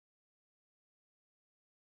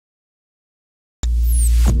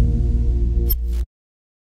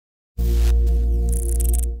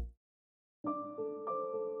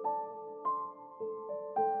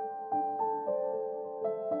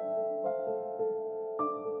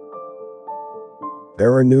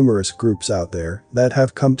There are numerous groups out there that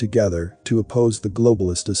have come together to oppose the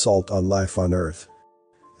globalist assault on life on Earth.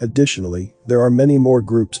 Additionally, there are many more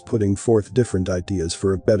groups putting forth different ideas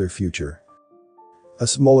for a better future. A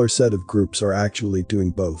smaller set of groups are actually doing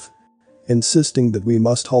both, insisting that we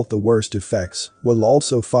must halt the worst effects while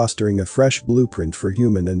also fostering a fresh blueprint for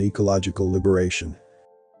human and ecological liberation.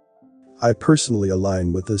 I personally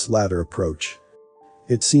align with this latter approach.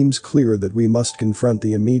 It seems clear that we must confront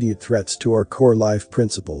the immediate threats to our core life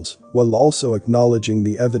principles, while also acknowledging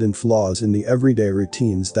the evident flaws in the everyday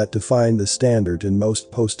routines that define the standard in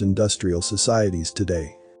most post-industrial societies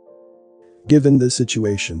today. Given this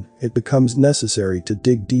situation, it becomes necessary to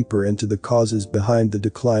dig deeper into the causes behind the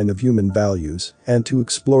decline of human values and to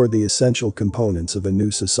explore the essential components of a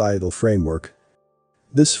new societal framework.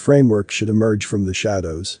 This framework should emerge from the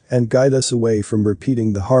shadows and guide us away from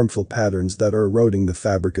repeating the harmful patterns that are eroding the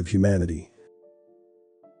fabric of humanity.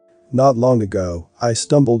 Not long ago, I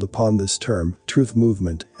stumbled upon this term, truth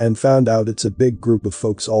movement, and found out it's a big group of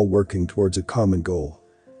folks all working towards a common goal: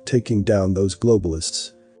 taking down those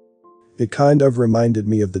globalists. It kind of reminded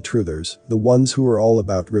me of the truthers, the ones who are all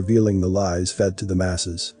about revealing the lies fed to the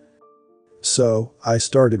masses. So, I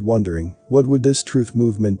started wondering, what would this truth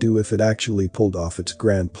movement do if it actually pulled off its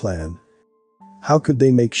grand plan? How could they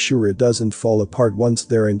make sure it doesn't fall apart once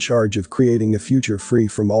they're in charge of creating a future free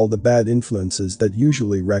from all the bad influences that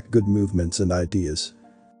usually wreck good movements and ideas?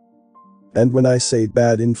 And when I say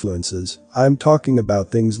bad influences, I'm talking about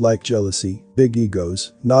things like jealousy, big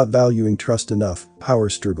egos, not valuing trust enough, power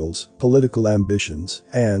struggles, political ambitions,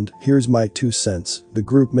 and, here's my 2 cents, the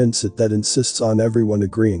group mindset that insists on everyone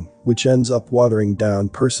agreeing, which ends up watering down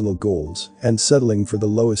personal goals and settling for the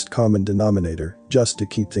lowest common denominator just to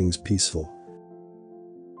keep things peaceful.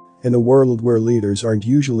 In a world where leaders aren't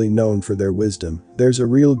usually known for their wisdom, there's a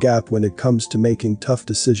real gap when it comes to making tough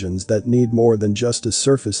decisions that need more than just a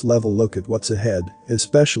surface-level look at what's ahead,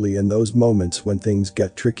 especially in those moments when things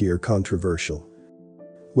get tricky or controversial.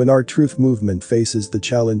 When our truth movement faces the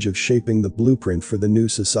challenge of shaping the blueprint for the new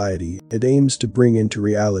society it aims to bring into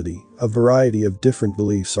reality, a variety of different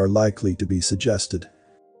beliefs are likely to be suggested.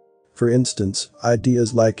 For instance,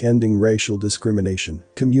 ideas like ending racial discrimination,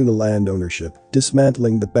 communal land ownership,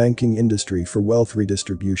 dismantling the banking industry for wealth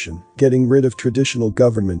redistribution, getting rid of traditional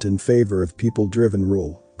government in favor of people-driven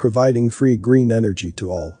rule, providing free green energy to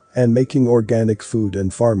all, and making organic food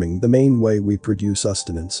and farming the main way we produce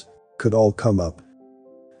sustenance, could all come up.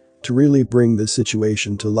 To really bring this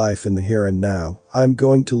situation to life in the here and now, I'm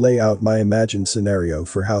going to lay out my imagined scenario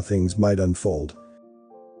for how things might unfold.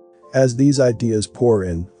 As these ideas pour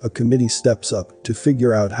in, a committee steps up to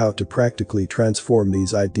figure out how to practically transform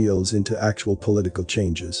these ideals into actual political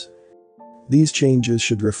changes. These changes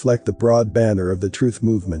should reflect the broad banner of the truth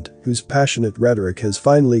movement, whose passionate rhetoric has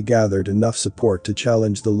finally gathered enough support to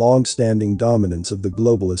challenge the long-standing dominance of the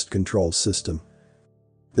globalist control system.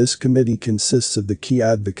 This committee consists of the key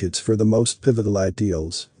advocates for the most pivotal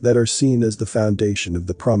ideals that are seen as the foundation of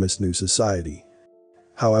the promised new society.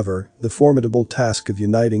 However, the formidable task of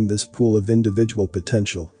uniting this pool of individual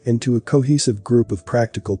potential into a cohesive group of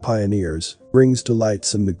practical pioneers brings to light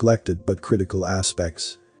some neglected but critical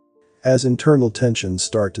aspects. As internal tensions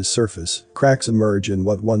start to surface, cracks emerge in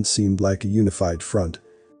what once seemed like a unified front.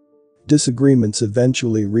 Disagreements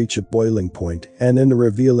eventually reach a boiling point, and in a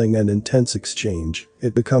revealing and intense exchange,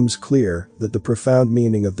 it becomes clear that the profound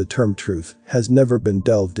meaning of the term truth has never been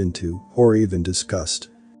delved into or even discussed.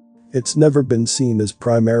 It's never been seen as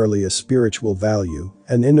primarily a spiritual value,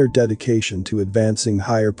 an inner dedication to advancing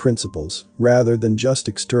higher principles, rather than just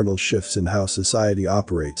external shifts in how society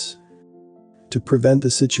operates. To prevent the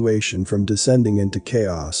situation from descending into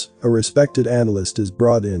chaos, a respected analyst is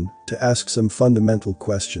brought in to ask some fundamental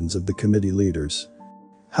questions of the committee leaders.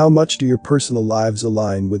 How much do your personal lives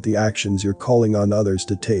align with the actions you're calling on others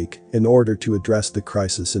to take in order to address the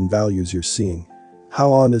crisis and values you're seeing?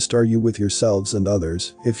 How honest are you with yourselves and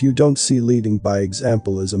others if you don't see leading by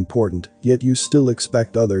example as important, yet you still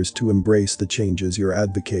expect others to embrace the changes you're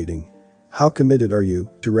advocating? How committed are you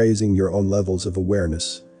to raising your own levels of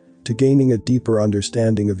awareness, to gaining a deeper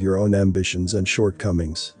understanding of your own ambitions and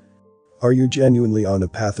shortcomings? Are you genuinely on a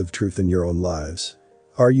path of truth in your own lives?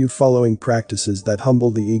 Are you following practices that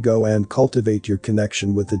humble the ego and cultivate your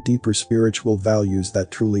connection with the deeper spiritual values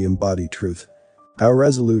that truly embody truth? How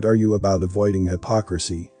resolute are you about avoiding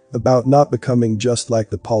hypocrisy, about not becoming just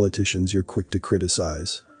like the politicians you're quick to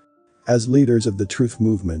criticize? As leaders of the truth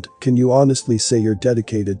movement, can you honestly say you're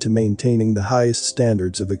dedicated to maintaining the highest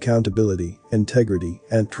standards of accountability, integrity,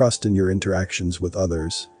 and trust in your interactions with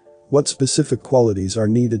others? What specific qualities are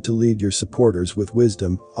needed to lead your supporters with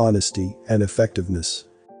wisdom, honesty, and effectiveness?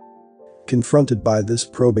 Confronted by this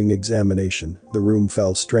probing examination, the room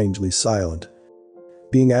fell strangely silent.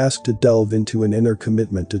 Being asked to delve into an inner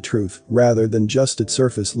commitment to truth rather than just its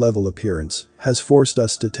surface-level appearance has forced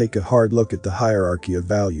us to take a hard look at the hierarchy of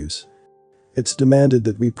values. It's demanded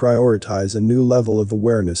that we prioritize a new level of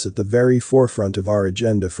awareness at the very forefront of our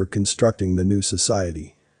agenda for constructing the new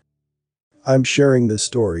society. I'm sharing this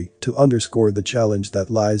story to underscore the challenge that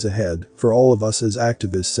lies ahead for all of us as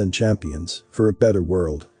activists and champions for a better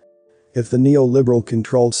world. If the neoliberal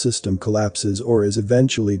control system collapses or is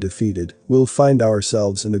eventually defeated, we'll find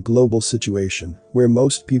ourselves in a global situation where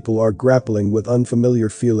most people are grappling with unfamiliar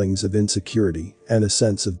feelings of insecurity and a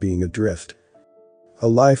sense of being adrift. A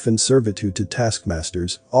life in servitude to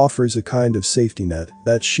taskmasters offers a kind of safety net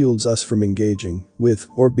that shields us from engaging with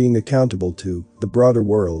or being accountable to the broader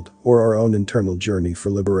world or our own internal journey for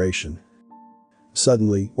liberation.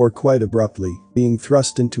 Suddenly, or quite abruptly, being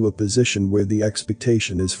thrust into a position where the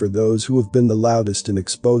expectation is for those who have been the loudest in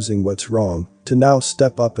exposing what's wrong to now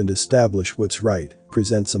step up and establish what's right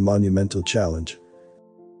presents a monumental challenge.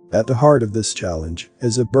 At the heart of this challenge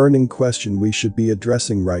is a burning question we should be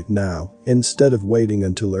addressing right now, instead of waiting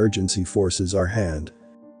until urgency forces our hand.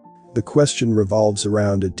 The question revolves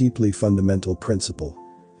around a deeply fundamental principle.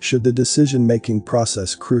 Should the decision-making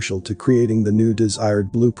process crucial to creating the new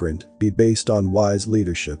desired blueprint be based on wise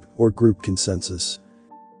leadership or group consensus?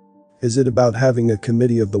 Is it about having a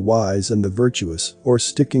committee of the wise and the virtuous, or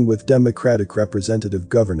sticking with democratic representative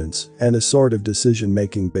governance and a sort of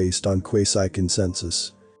decision-making based on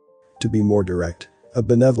quasi-consensus? To be more direct, a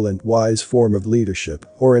benevolent, wise form of leadership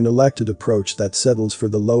or an elected approach that settles for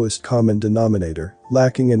the lowest common denominator,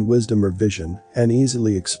 lacking in wisdom or vision, and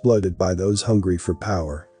easily exploited by those hungry for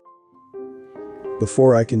power.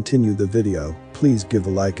 Before I continue the video, please give a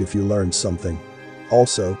like if you learned something.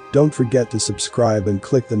 Also, don't forget to subscribe and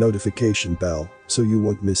click the notification bell so you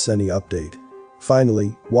won't miss any update.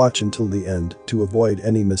 Finally, watch until the end to avoid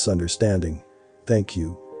any misunderstanding. Thank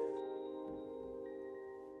you.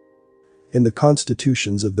 In the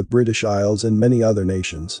constitutions of the British Isles and many other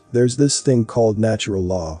nations, there's this thing called natural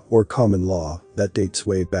law or common law that dates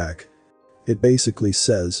way back. It basically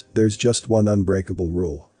says there's just one unbreakable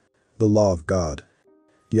rule: the law of God.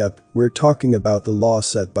 Yep, we're talking about the law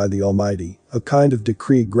set by the Almighty, a kind of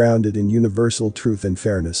decree grounded in universal truth and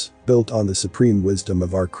fairness, built on the supreme wisdom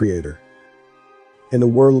of our Creator. In a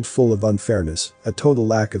world full of unfairness, a total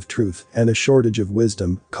lack of truth, and a shortage of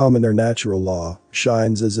wisdom, common or natural law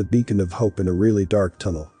shines as a beacon of hope in a really dark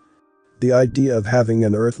tunnel. The idea of having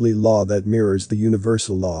an earthly law that mirrors the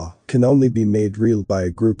universal law can only be made real by a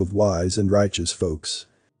group of wise and righteous folks.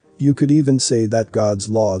 You could even say that God's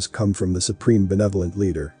laws come from the supreme benevolent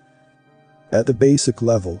leader. At the basic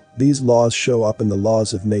level, these laws show up in the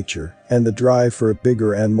laws of nature and the drive for a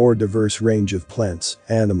bigger and more diverse range of plants,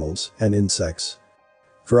 animals, and insects.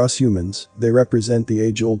 For us humans, they represent the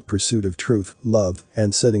age-old pursuit of truth, love,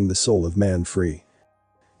 and setting the soul of man free.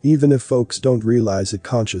 Even if folks don't realize it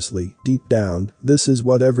consciously, deep down, this is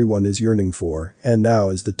what everyone is yearning for, and now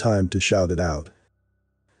is the time to shout it out.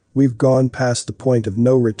 We've gone past the point of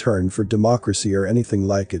no return for democracy or anything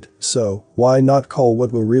like it, so why not call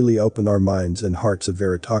what will really open our minds and hearts a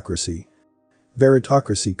veritocracy?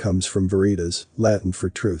 Veritocracy comes from veritas, Latin for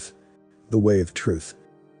truth. The way of truth.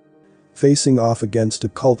 Facing off against a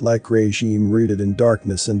cult-like regime rooted in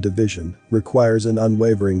darkness and division requires an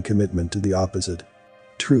unwavering commitment to the opposite.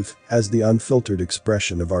 Truth as the unfiltered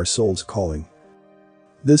expression of our soul's calling.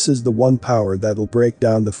 This is the one power that'll break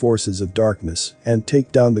down the forces of darkness and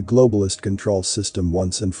take down the globalist control system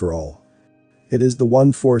once and for all. It is the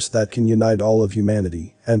one force that can unite all of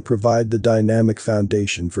humanity and provide the dynamic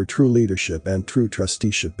foundation for true leadership and true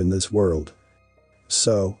trusteeship in this world.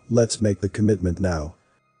 So, let's make the commitment now.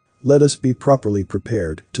 Let us be properly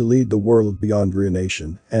prepared to lead the world beyond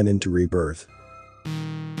ruination and into rebirth.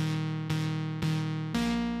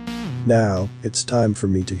 Now, it's time for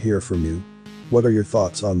me to hear from you. What are your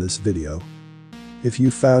thoughts on this video? If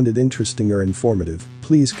you found it interesting or informative,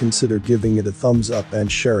 please consider giving it a thumbs up and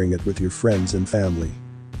sharing it with your friends and family.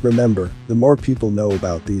 Remember, the more people know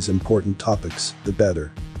about these important topics, the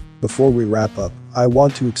better. Before we wrap up, I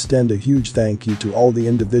want to extend a huge thank you to all the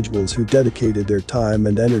individuals who dedicated their time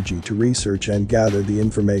and energy to research and gather the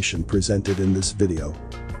information presented in this video.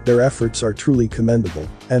 Their efforts are truly commendable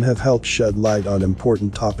and have helped shed light on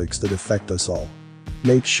important topics that affect us all.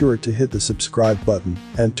 Make sure to hit the subscribe button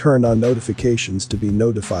and turn on notifications to be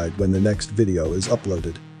notified when the next video is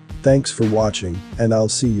uploaded. Thanks for watching, and I'll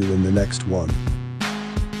see you in the next one.